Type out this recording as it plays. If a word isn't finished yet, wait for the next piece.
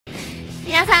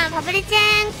皆さん、パブリチ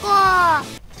ェン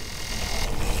コ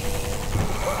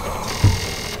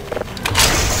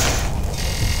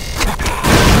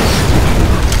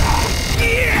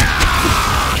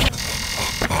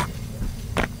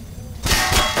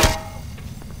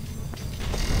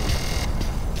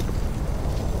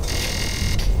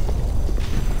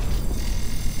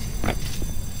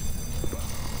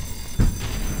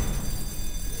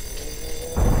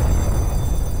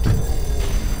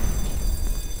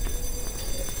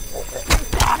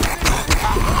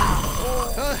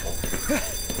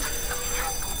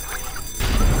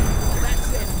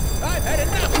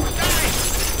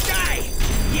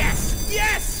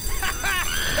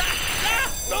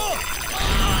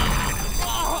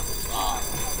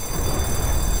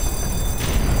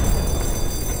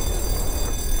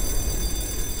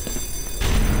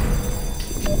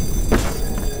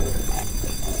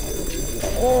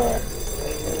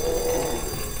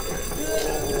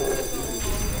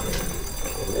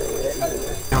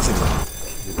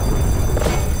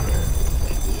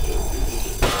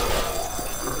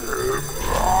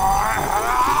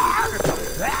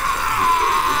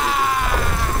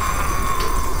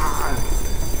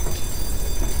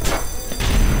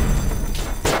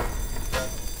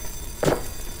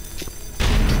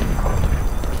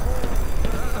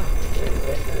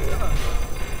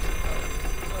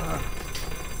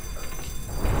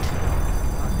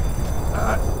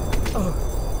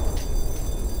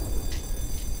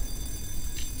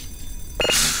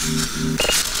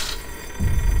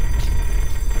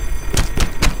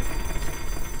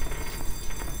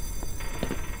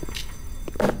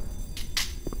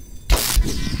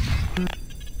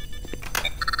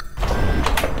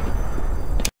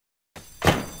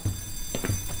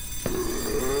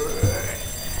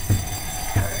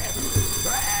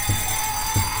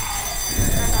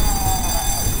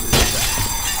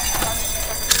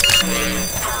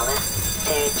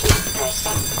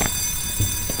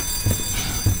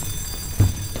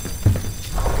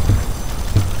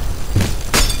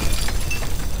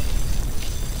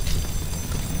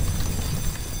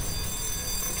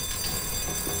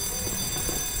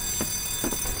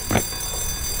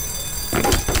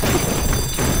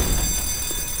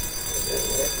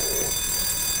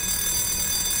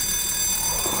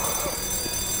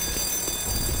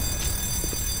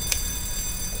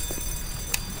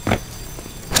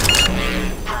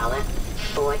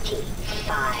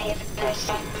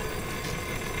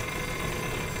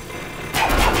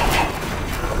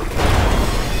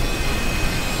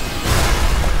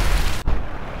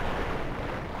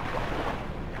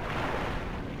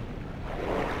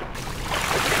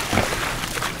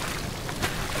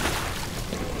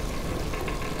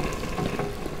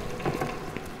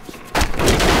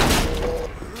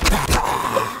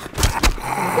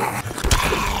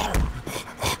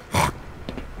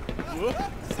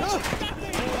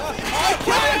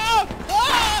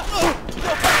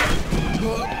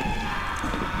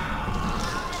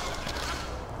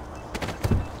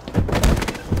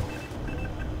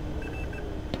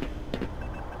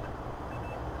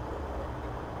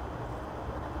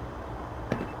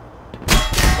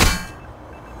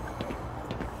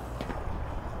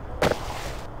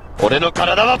俺の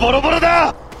体はボロボロ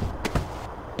だ。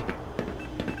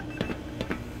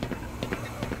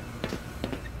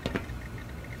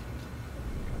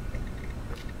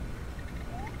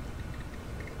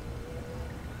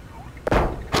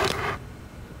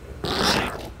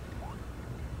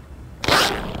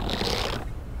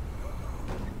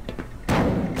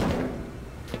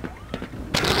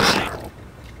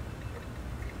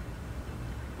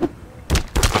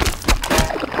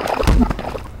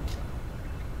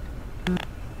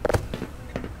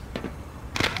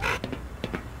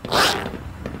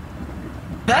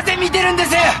なぜ見てるんで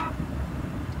す。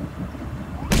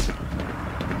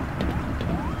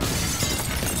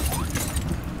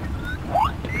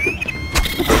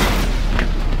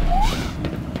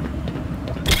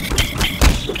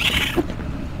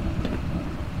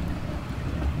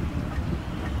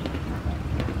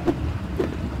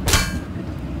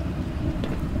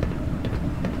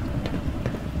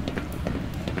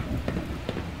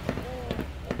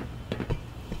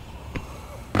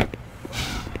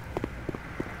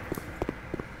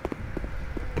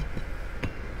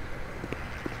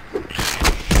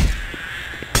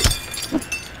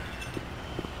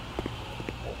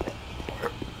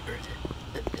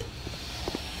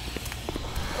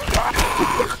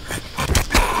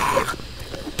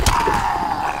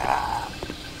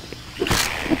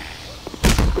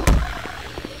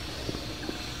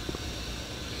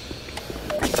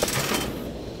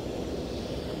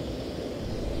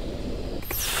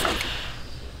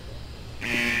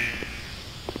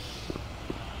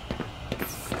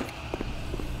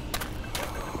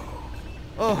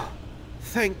Oh,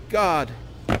 thank God.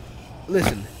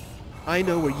 Listen, I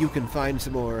know where you can find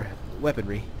some more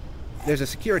weaponry. There's a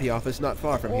security office not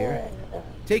far from here.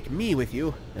 Take me with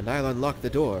you, and I'll unlock the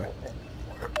door.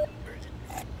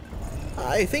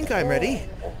 I think I'm ready.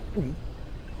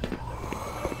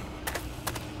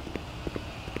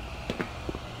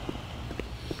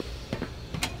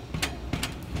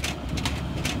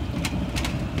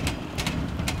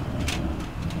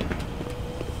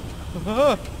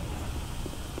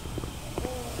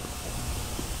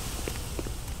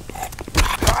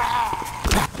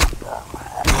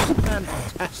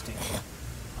 Fantastic.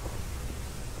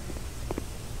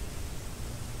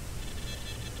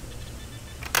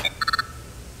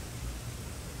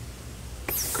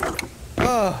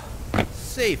 Oh,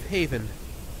 safe haven.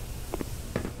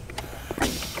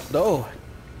 Oh.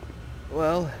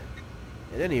 Well,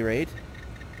 at any rate,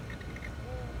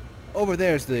 over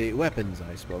there's the weapons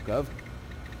I spoke of.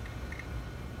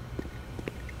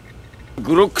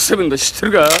 グロック7で知って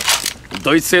るか？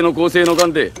ドイツ製の高性能ガ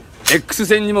ンで X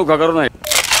線にもかからない。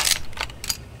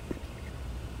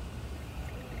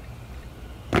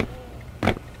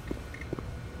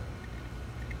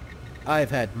I've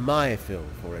had my fill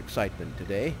for excitement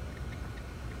today.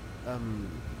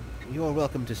 You're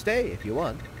welcome to stay if you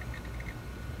want.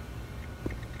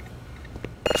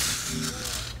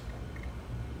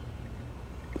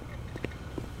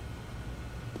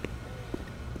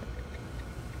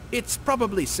 It's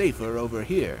probably safer over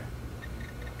here.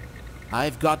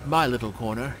 I've got my little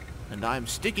corner, and I'm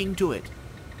sticking to it.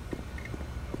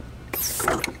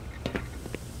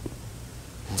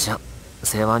 じゃ、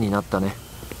世話になったね。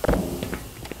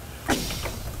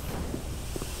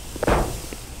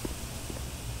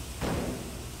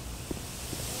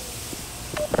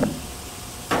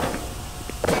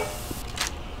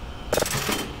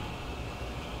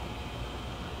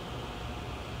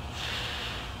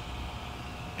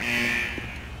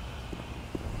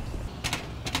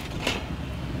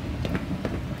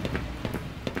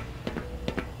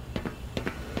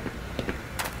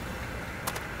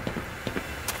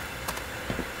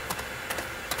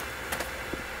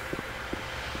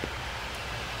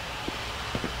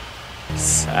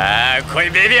さあ来い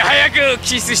ベビー、早く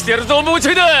キスしてやるぞ。もうち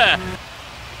ょいだ。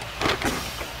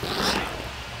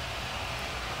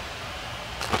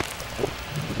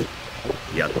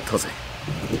やったぜ。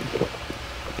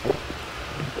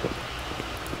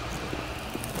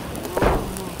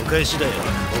お返しだよ、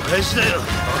お返しだよ、お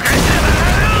返しだよ。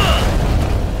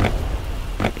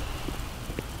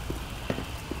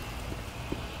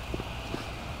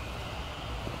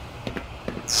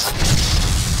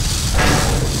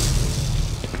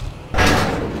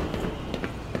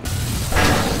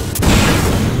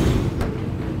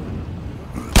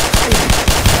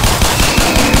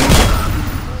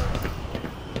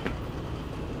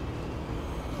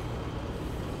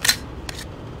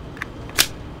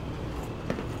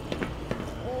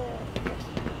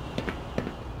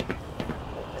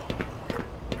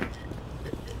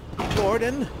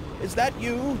Gordon, is that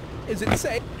you? Is it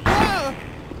safe? Ah!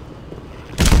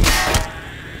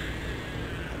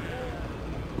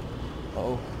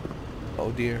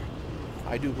 Oh dear.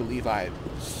 I do believe I've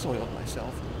soiled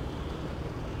myself.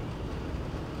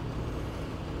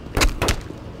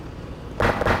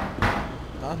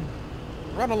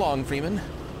 Run along, Freeman.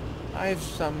 I've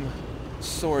some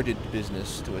sordid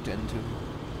business to attend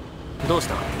to. どうし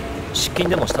た？失禁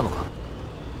でもしたのか？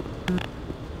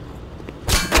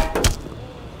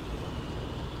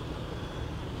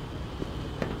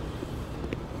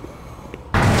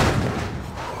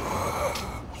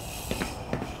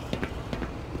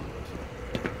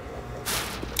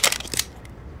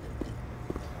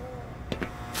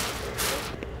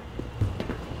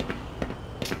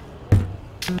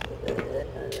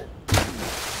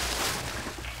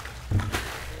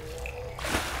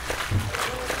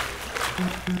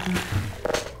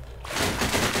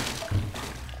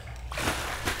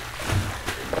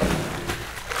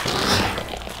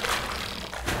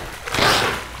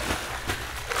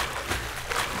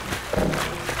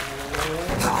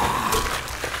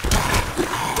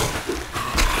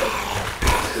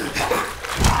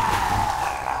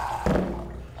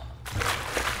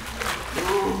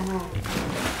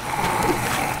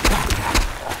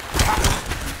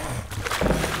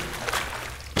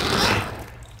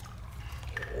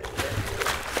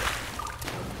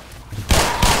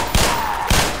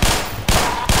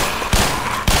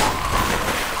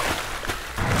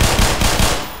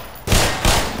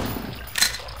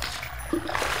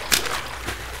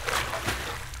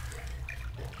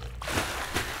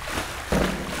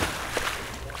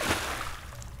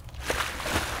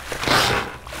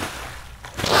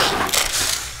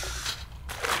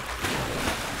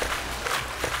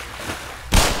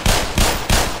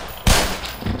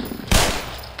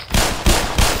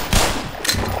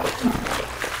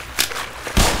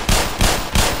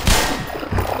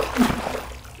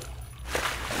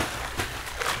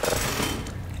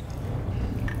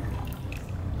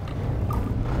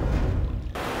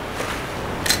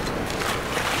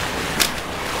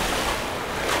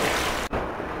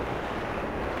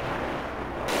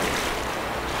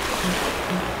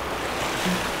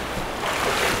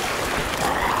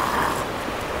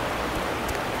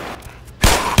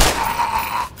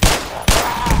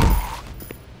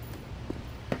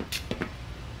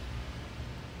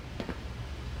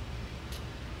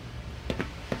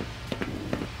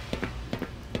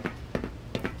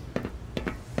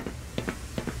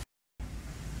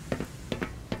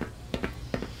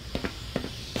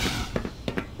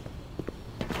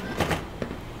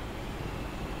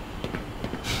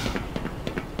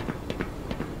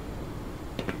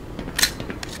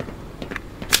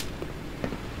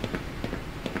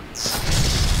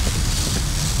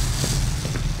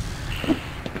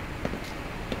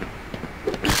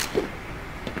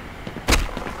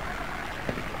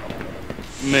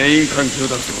メイン環境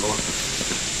ダク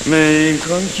ト、メイン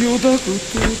環境ダク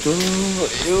ト。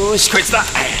よしこいつだ。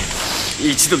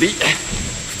一度でいい。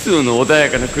普通の穏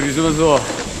やかなクリスマスを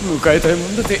迎えたいも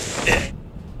んだぜ。エ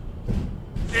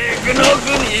グノ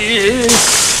グ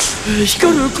に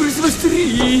光るクリスマスツ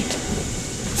リー、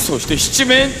そして七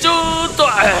面鳥と。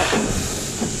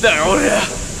だが俺ら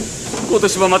今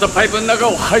年もまたパイプの中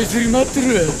を這いずり回って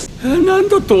る。なん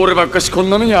だって俺ばっかしこん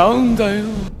な目に遭うんだよ。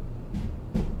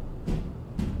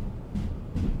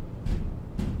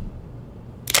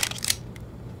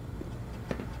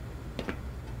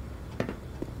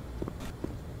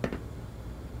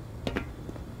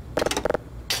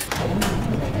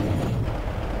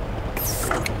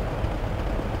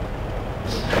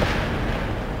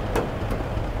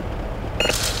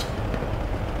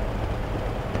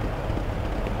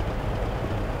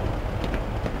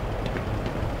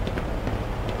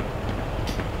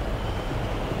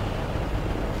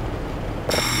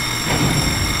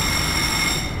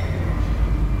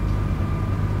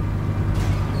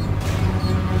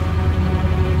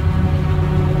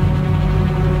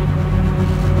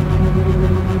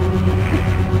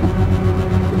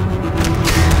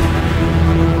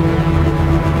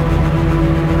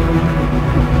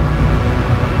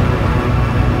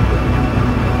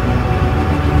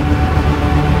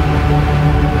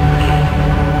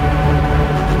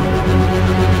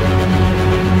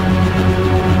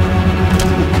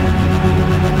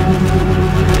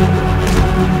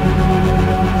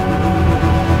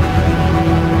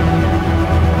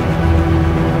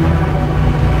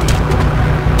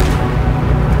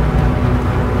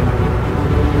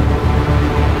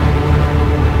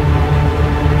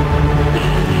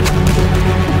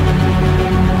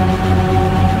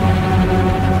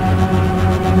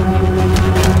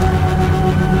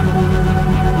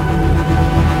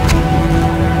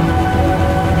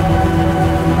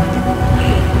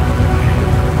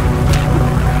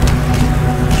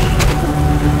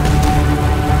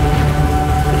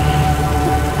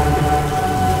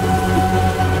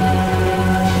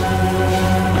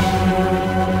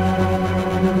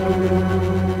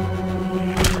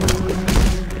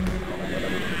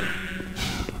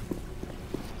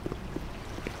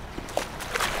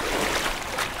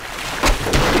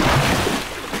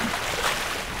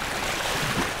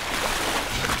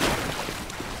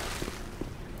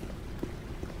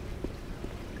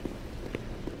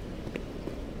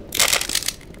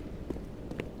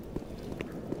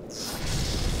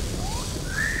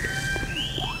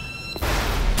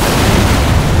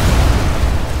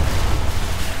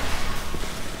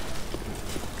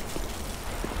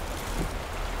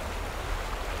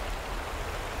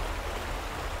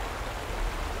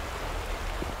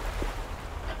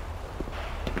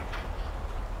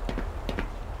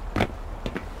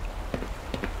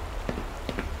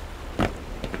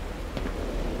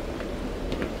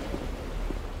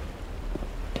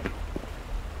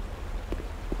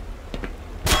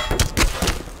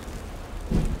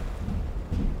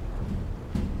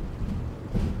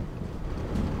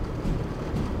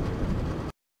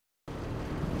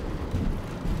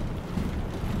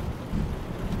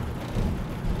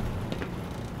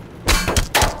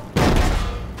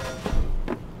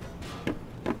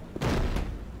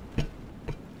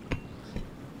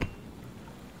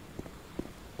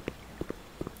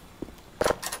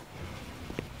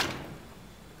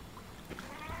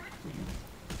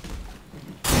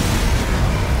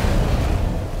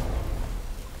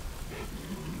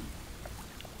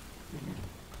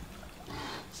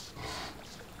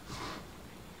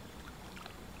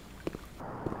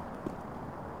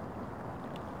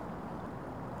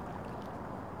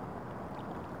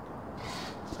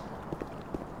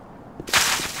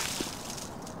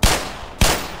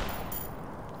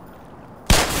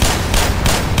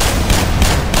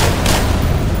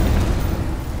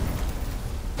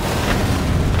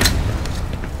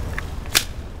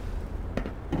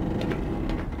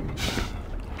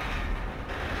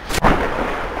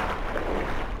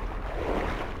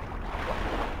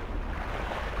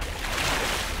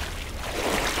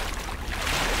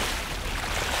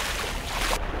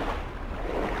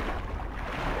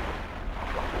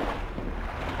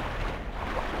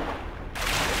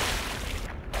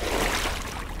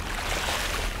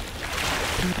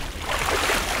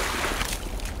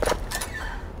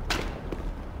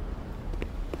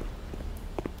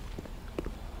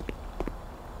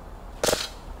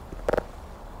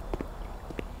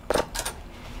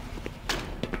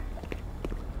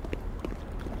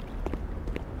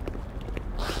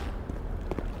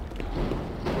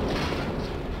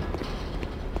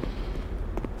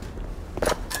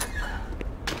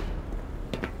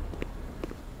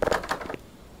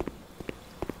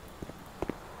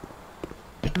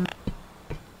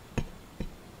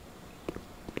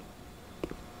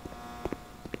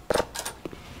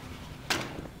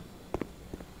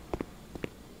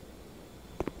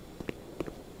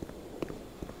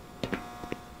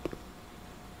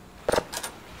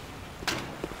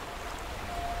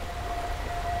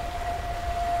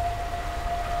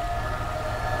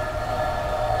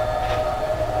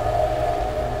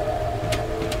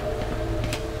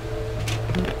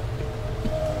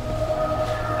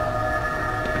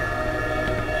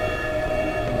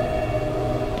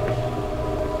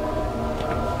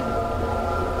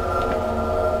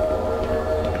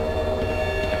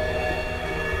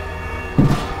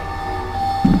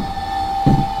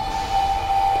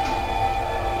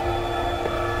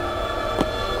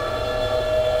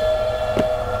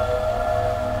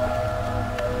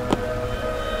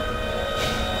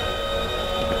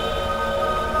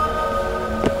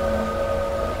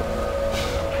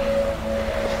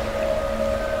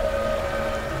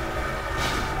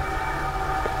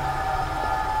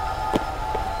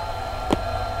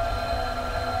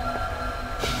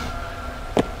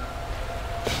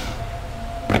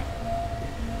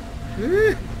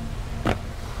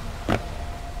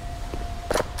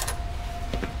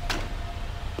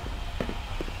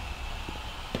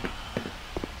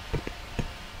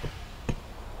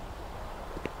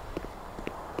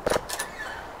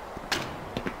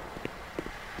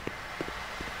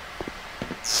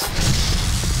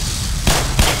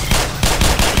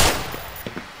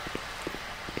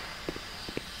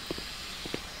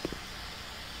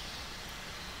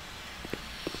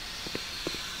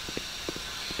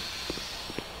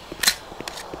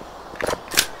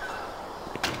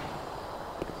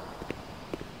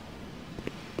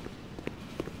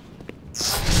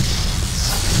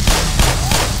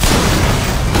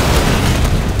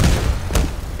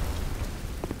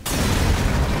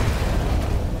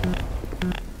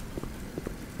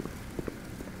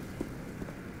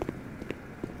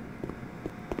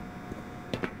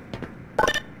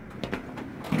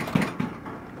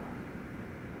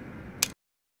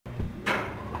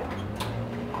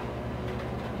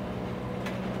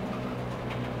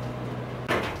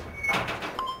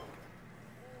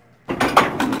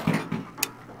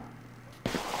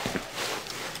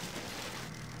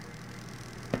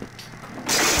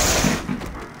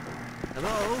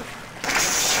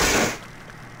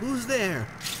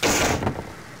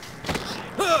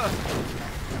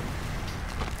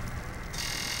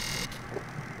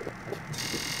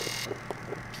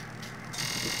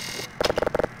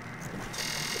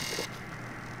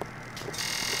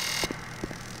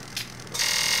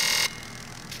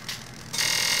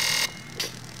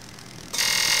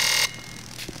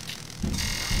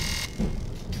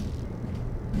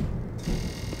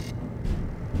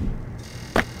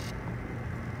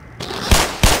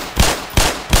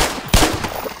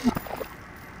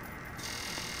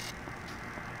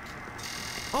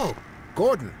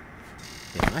Gordon,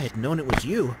 if I had known it was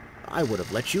you, I would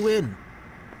have let you in.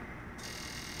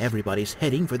 Everybody's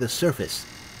heading for the surface,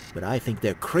 but I think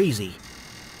they're crazy.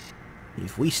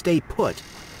 If we stay put,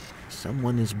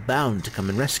 someone is bound to come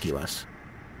and rescue us.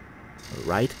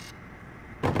 Right?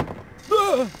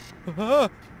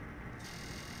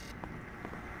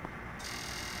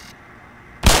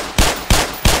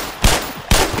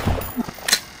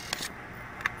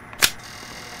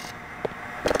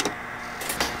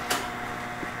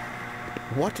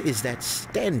 What is that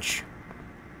stench?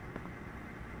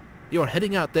 You're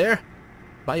heading out there?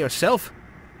 By yourself?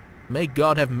 May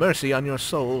God have mercy on your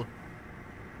soul.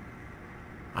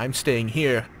 I'm staying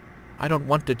here. I don't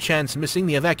want to chance missing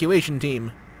the evacuation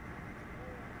team.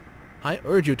 I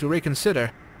urge you to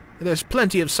reconsider. There's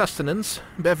plenty of sustenance,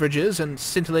 beverages, and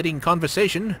scintillating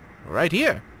conversation right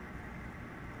here.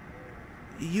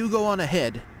 You go on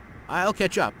ahead. I'll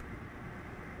catch up.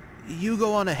 You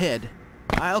go on ahead.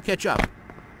 I'll catch up.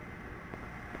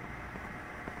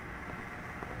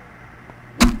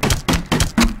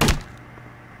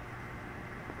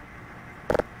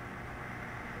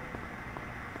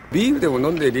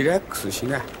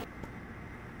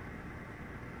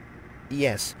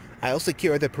 Yes, I'll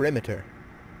secure the perimeter.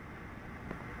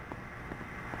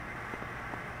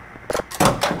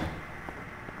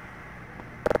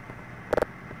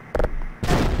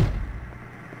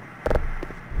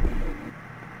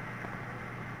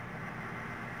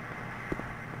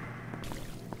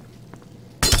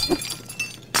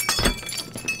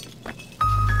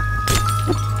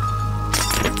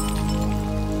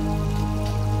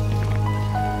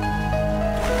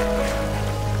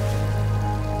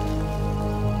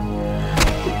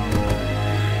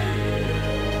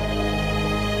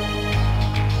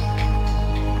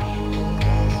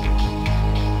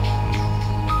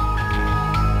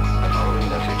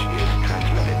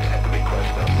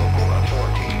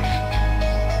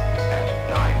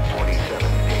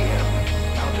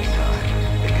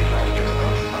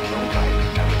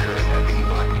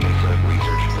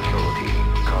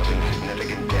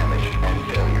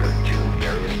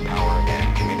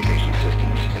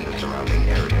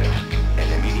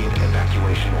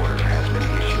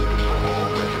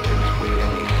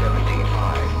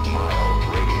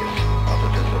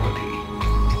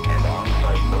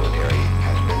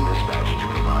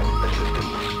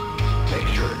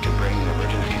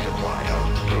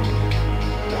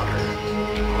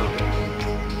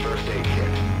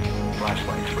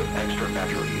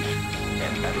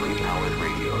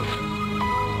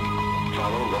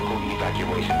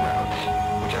 evacuation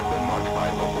routes, which have been marked by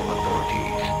local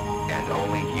authorities, and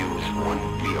only use one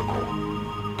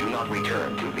vehicle. Do not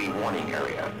return to the warning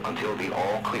area until the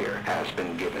all-clear has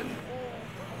been given.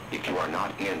 If you are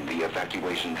not in the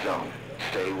evacuation zone,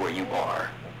 stay where you are.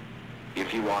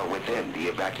 If you are within the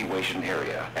evacuation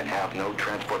area and have no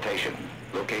transportation,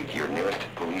 locate your nearest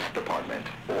police department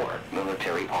or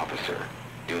military officer.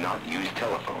 Do not use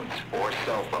telephones or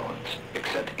cell phones,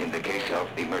 except in the case of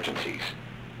emergencies.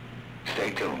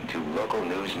 Stay tuned to local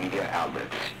news media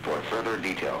outlets for further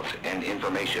details and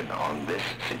information on this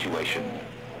situation.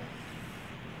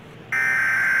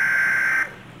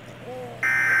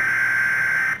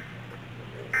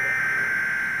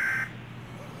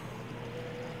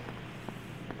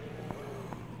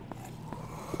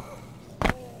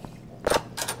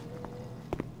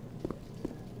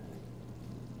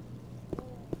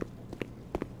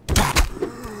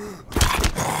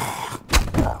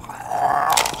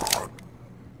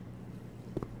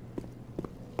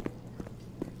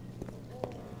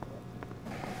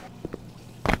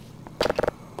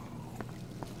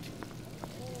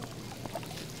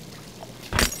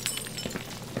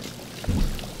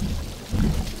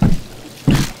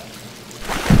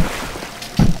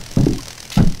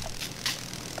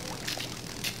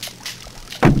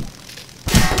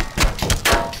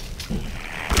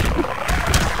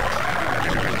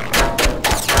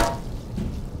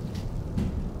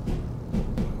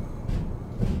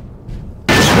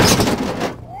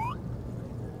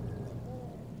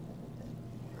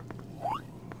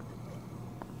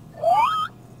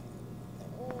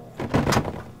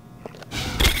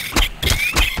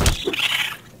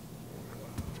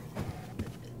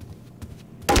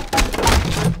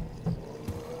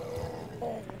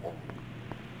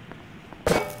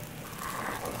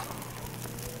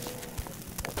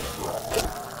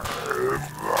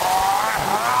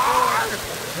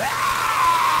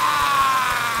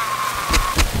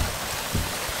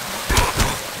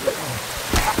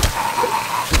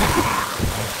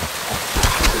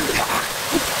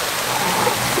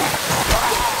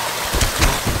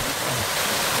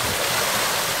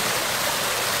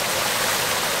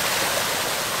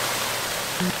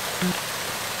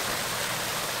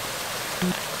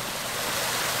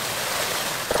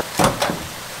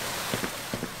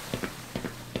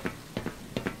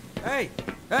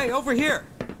 Hey, over here!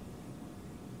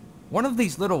 One of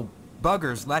these little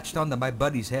buggers latched onto my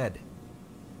buddy's head.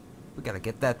 We gotta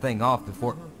get that thing off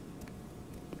before...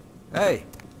 Hey,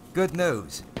 good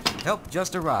news. Help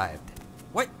just arrived.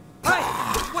 Wait, hey!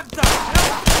 What the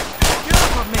hell? Get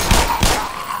off of me!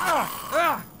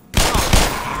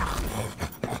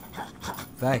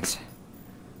 Thanks.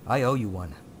 I owe you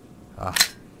one.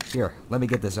 Here, let me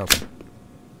get this open.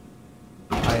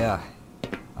 I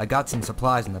got some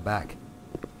supplies in the back.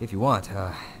 If you want,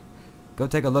 go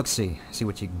take a look-see, see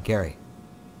what you can carry.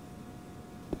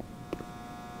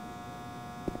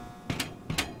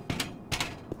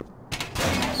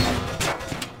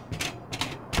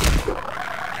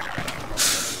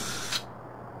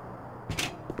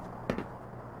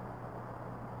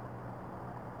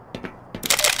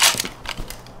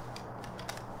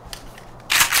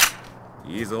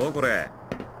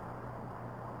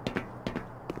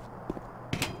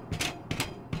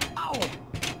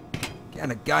 Can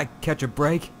a guy catch a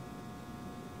break?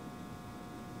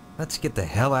 Let's get the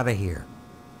hell out of here.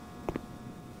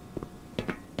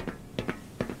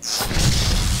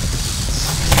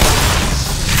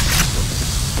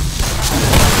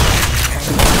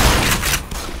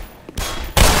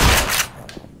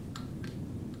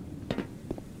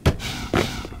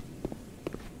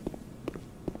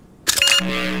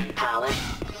 Power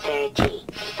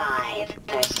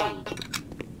 35%.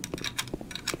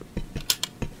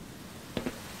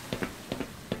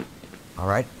 All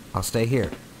right, I'll stay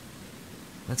here.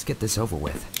 Let's get this over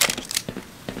with.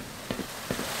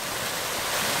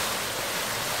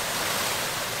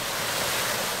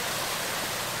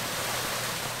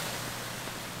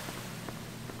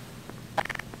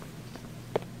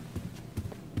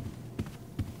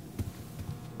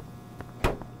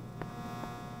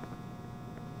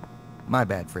 My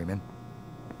bad, Freeman.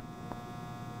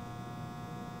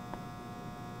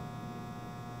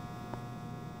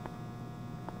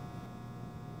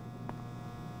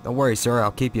 Don't worry, sir.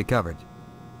 I'll keep you covered.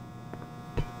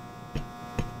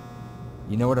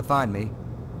 You know where to find me.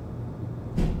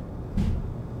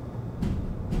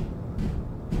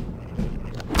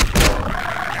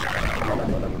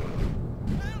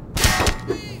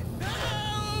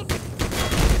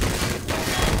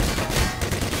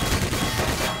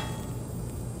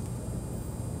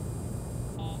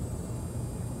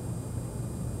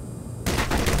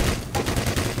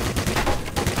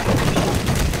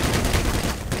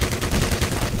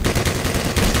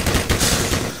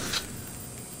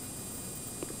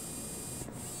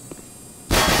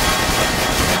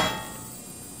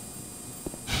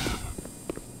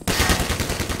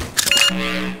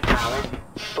 Power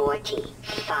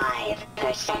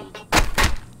 45%.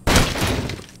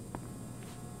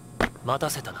 待た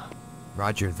せたな。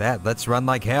 Roger that. Let's run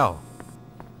like hell.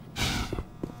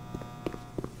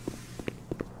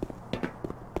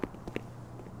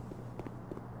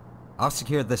 I'll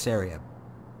secure this area.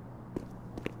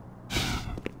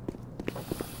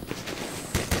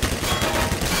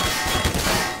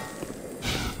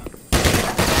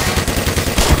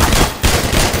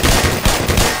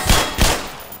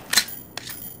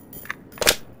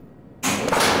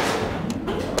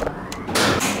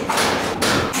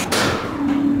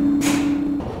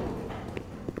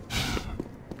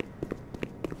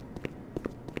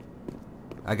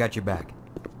 I got your back.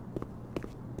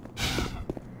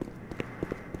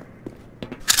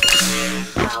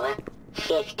 Power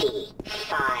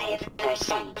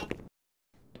 55%.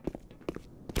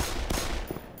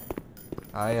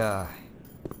 I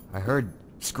heard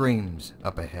screams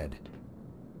up ahead.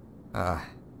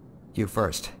 You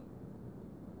first.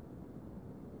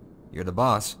 You're the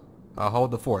boss. I'll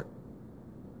hold the fort.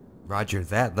 Roger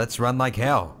that. Let's run like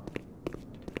hell.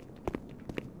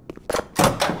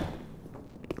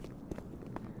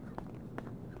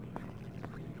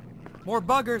 More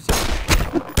buggers!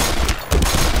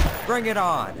 Bring it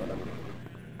on!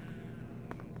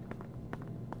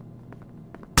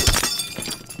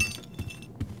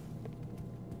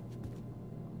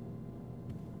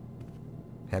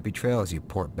 Happy trails, you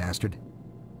poor bastard.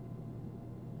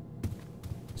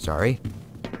 Sorry?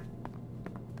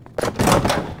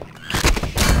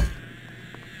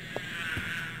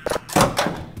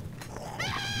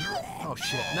 Oh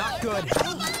shit, not good!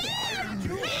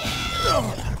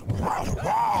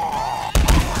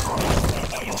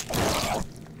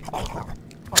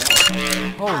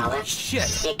 Holy shit!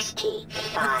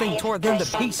 That thing tore them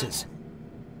to pieces.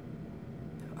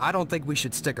 I don't think we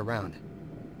should stick around.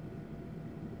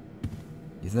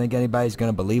 You think anybody's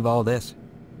gonna believe all this?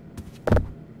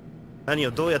 何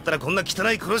をどうやったらこんな汚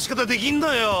い殺し方できん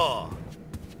だよ。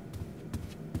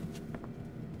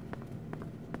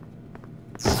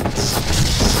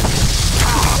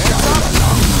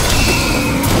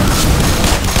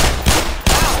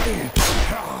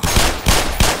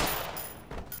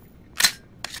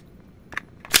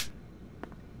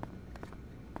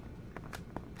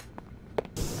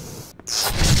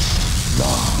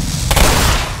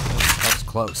That's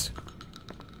close.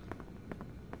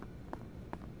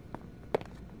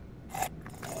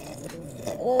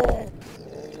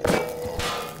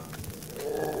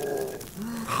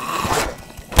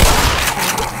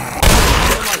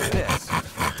 Like this.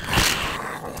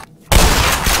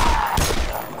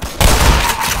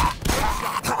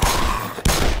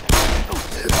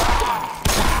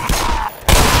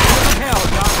 Hell,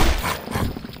 Doc.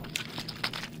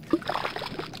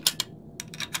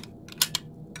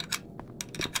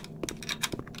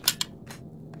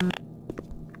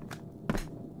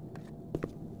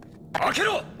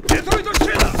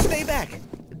 Stay back!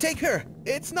 Take her!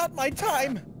 It's not my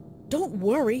time! Don't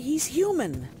worry, he's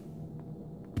human.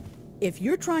 If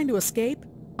you're trying to escape,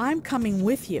 I'm coming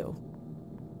with you.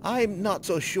 I'm not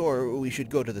so sure we should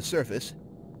go to the surface.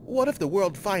 What if the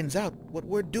world finds out what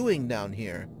we're doing down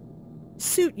here?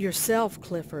 Suit yourself,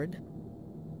 Clifford.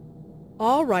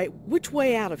 All right, which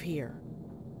way out of here?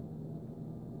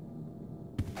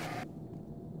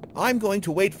 I'm going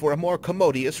to wait for a more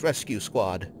commodious rescue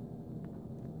squad.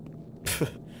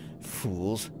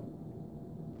 Fools.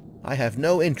 I have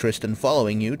no interest in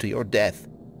following you to your death.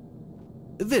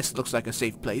 This looks like a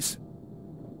safe place.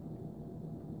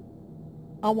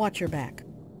 I'll watch your back.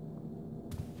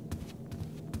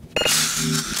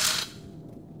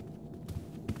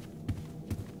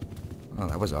 Oh,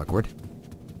 that was awkward.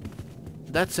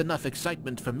 That's enough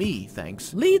excitement for me,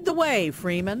 thanks. Lead the way,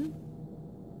 Freeman.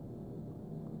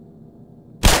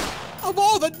 Of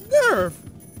all the nerve!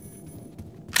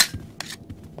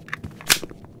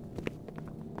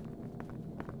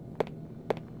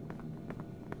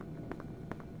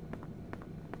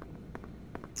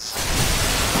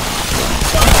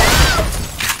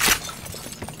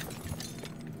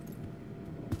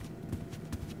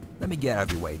 Let me get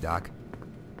out of your way, Doc.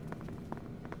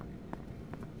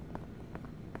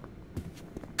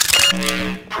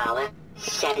 Power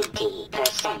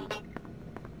 70%.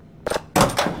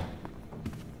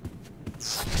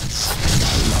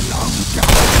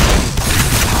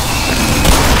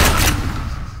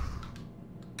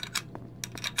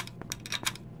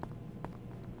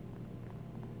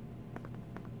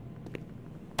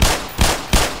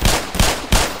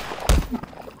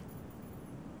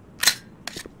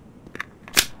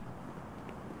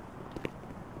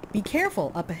 Be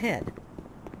careful up ahead.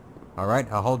 All right,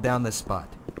 I'll hold down this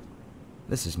spot.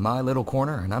 This is my little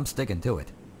corner, and I'm sticking to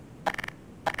it.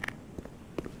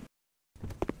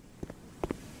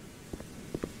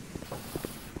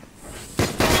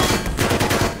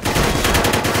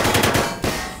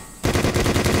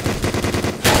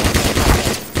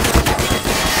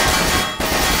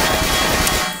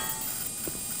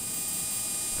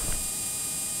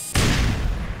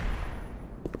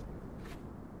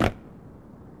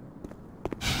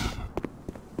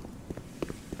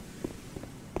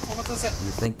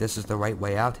 You think this is the right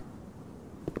way out?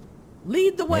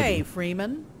 Lead the way, Maybe.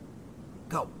 Freeman.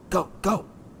 Go, go, go!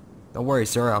 Don't worry,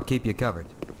 sir. I'll keep you covered.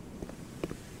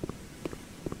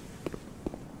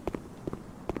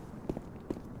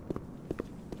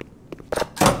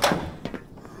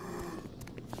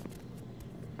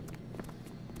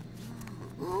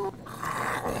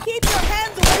 Keep your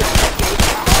hands away from the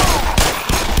gaping hole!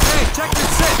 Hey, check your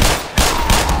sit!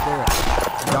 There,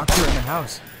 doctor in the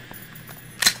house.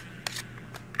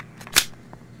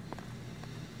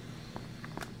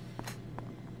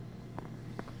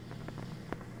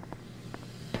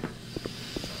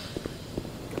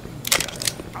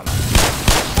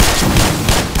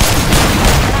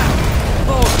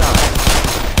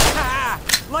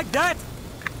 Like that?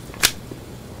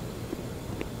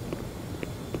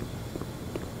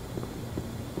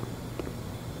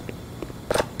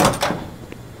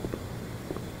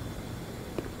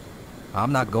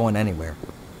 I'm not going anywhere.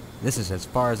 This is as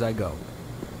far as I go.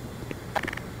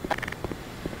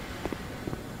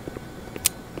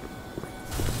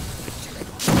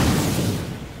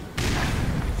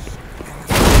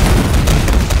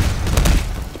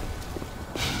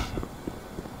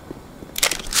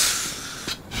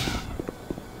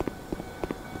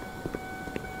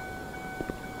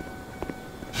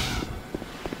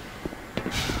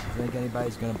 Think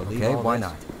anybody's gonna believe all why this?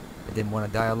 not? I didn't want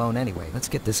to die alone anyway. Let's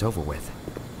get this over with.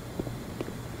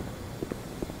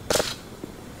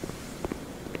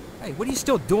 Hey, what are you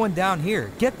still doing down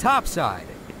here? Get topside.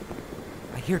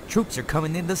 I hear troops are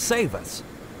coming in to save us.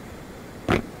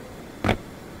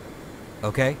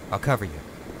 Okay, I'll cover you.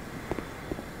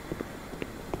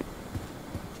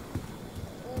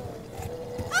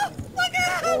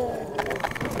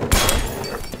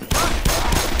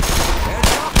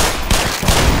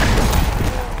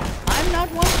 I'm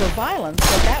not one for violence,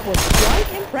 but that was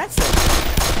quite impressive.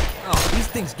 Oh, these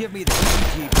things give me the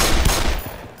heebie-jeebies.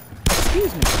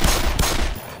 Excuse me.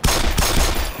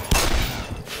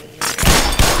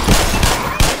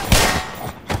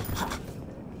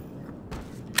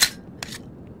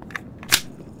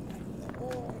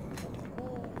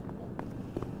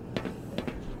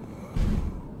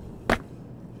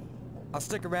 I'll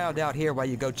stick around out here while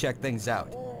you go check things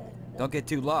out. Don't get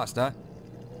too lost, huh?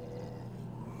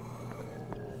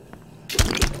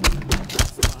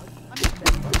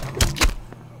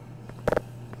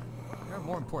 There are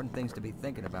more important things to be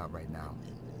thinking about right now.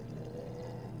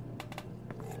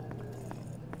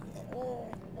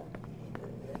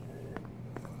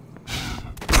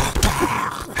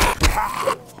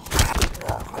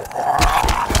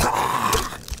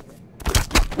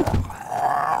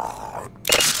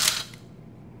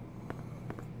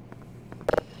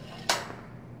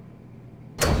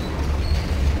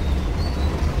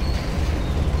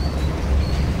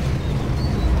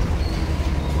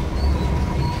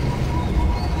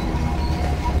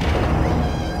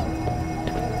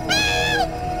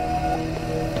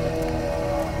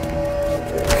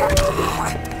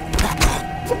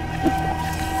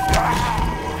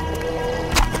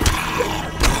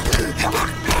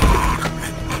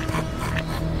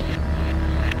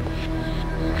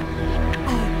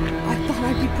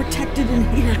 Protected in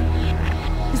here.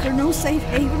 Is there no safe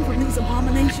haven from these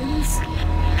abominations?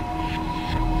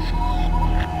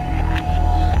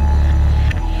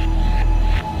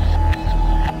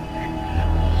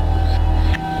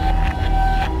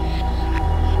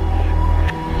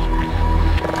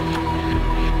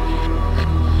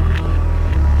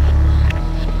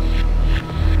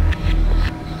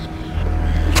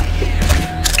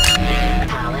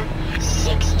 Power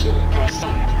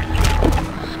 60%.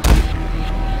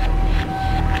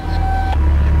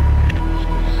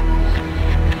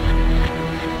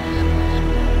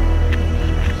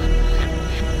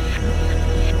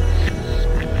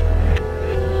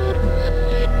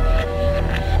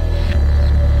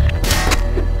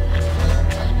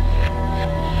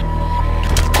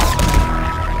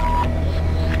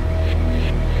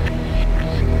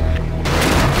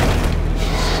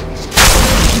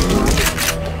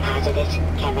 Hazardous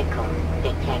chemical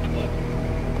detected.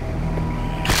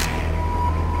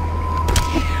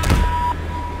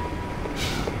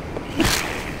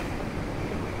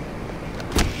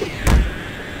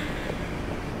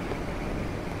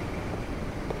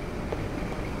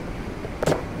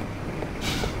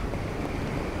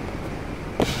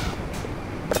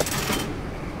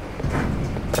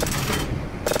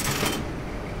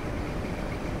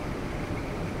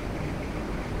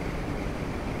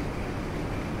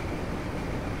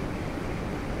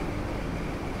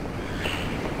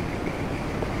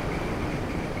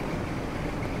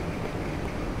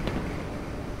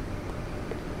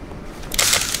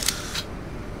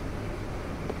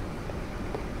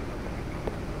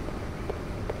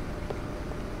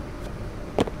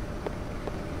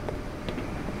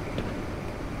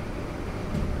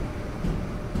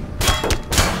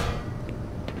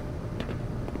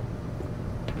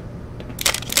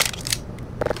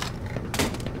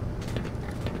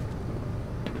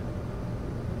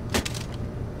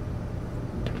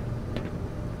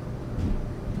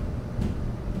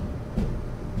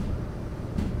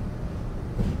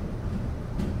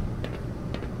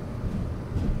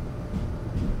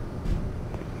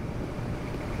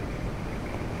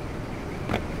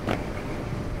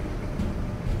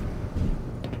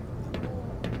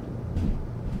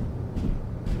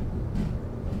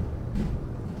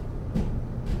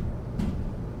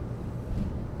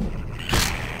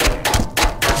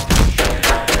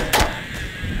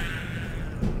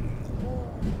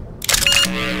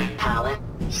 Power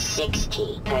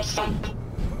 60%.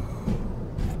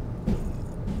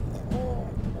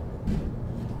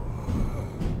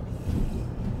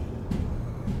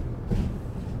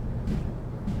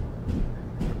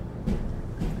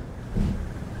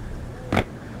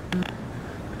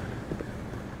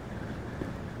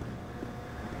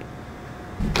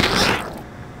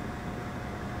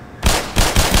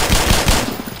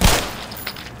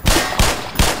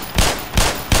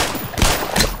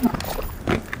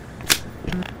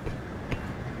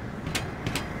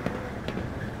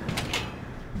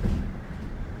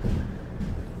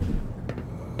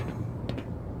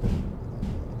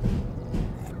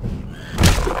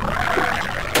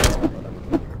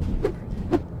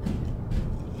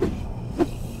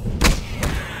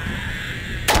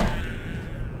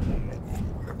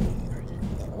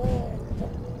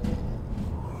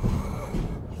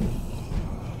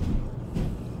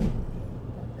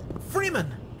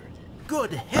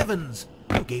 Good heavens!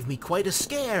 You gave me quite a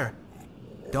scare.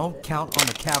 Don't count on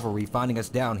the cavalry finding us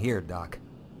down here, Doc.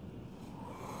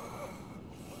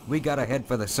 We gotta head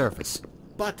for the surface.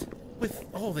 But with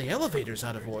all the elevators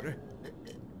out of order...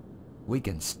 We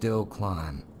can still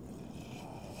climb.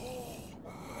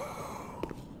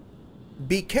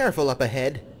 Be careful up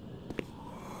ahead.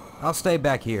 I'll stay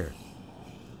back here.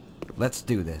 Let's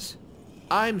do this.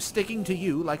 I'm sticking to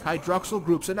you like hydroxyl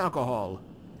groups in alcohol.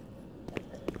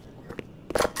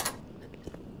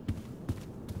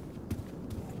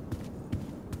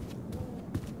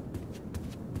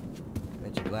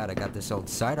 Bet you're glad I got this old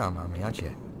sidearm on me, aren't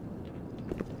you?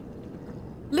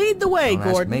 Lead the way, Don't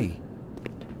ask Gordon. me.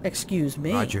 Excuse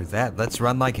me. Roger that. Let's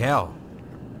run like hell.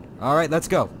 All right, let's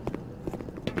go.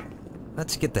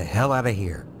 Let's get the hell out of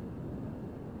here.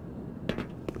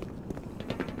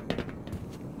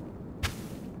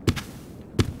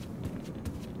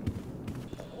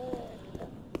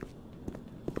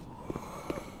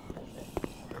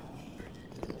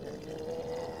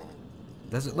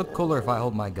 Does it look cooler if I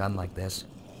hold my gun like this?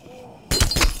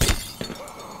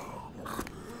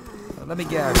 Let me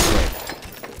get out of the way.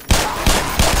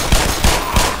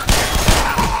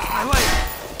 My leg!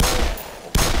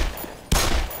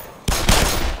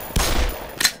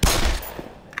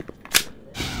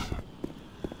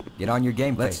 Get on your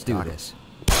game. Let's do this.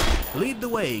 Lead the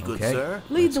way, good Okay. sir.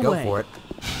 Lead Let's the go way. for it.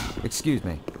 Excuse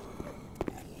me.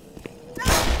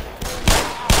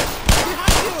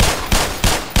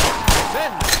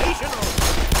 Sensational!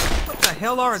 What the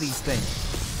hell are these things?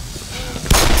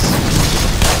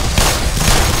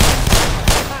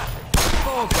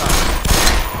 Oh God!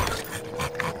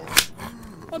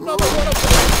 Another one of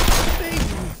those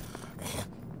things!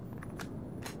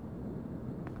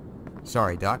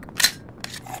 Sorry, Doc.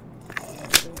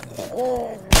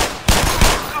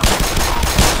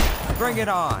 Bring it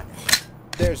on!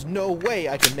 There's no way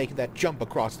I can make that jump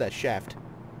across that shaft.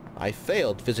 I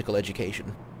failed physical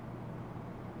education.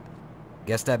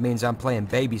 Guess that means I'm playing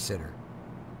babysitter.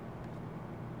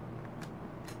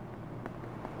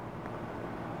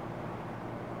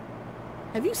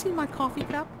 Have you seen my coffee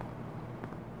cup?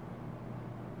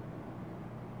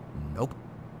 Nope.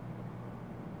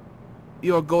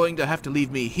 You're going to have to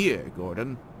leave me here,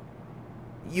 Gordon.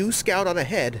 You scout on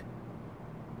ahead.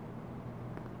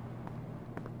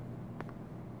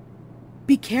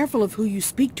 Be careful of who you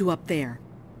speak to up there.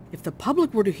 If the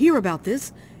public were to hear about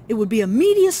this, it would be a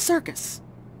media circus.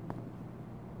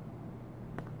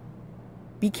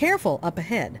 Be careful up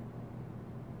ahead.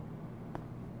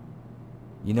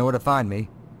 You know where to find me.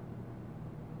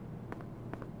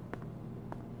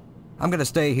 I'm gonna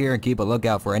stay here and keep a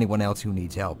lookout for anyone else who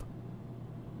needs help.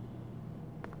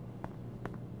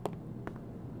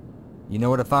 You know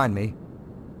where to find me.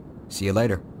 See you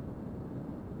later.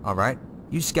 Alright,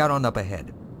 you scout on up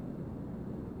ahead.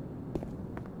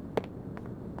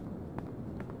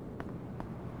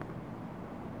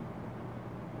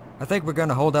 I think we're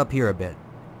gonna hold up here a bit.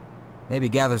 Maybe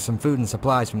gather some food and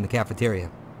supplies from the cafeteria.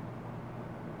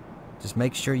 Just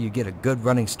make sure you get a good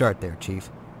running start there, Chief.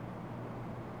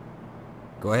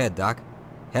 Go ahead, Doc.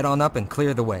 Head on up and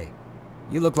clear the way.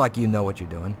 You look like you know what you're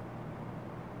doing.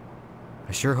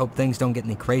 I sure hope things don't get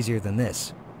any crazier than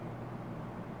this.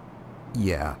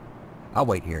 Yeah, I'll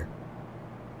wait here.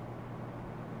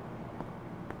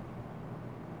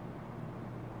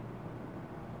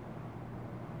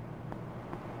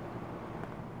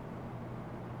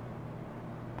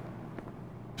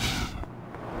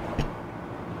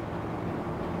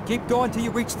 Keep going till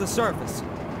you reach the surface.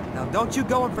 Now don't you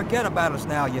go and forget about us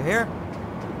now, you hear?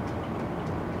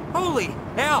 Holy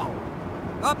hell!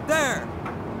 Up there!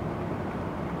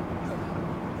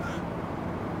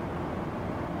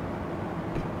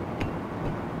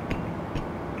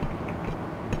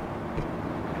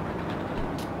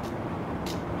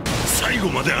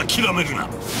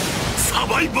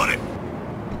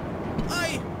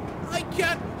 I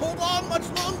can't hold on much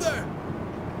longer!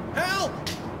 Help!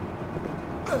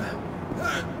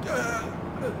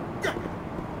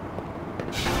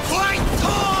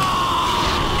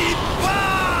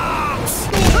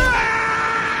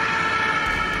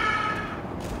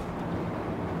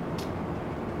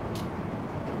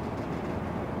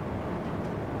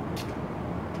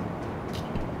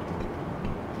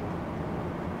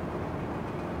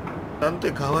なん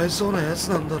てかわいそうなやつ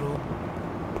なんだろう。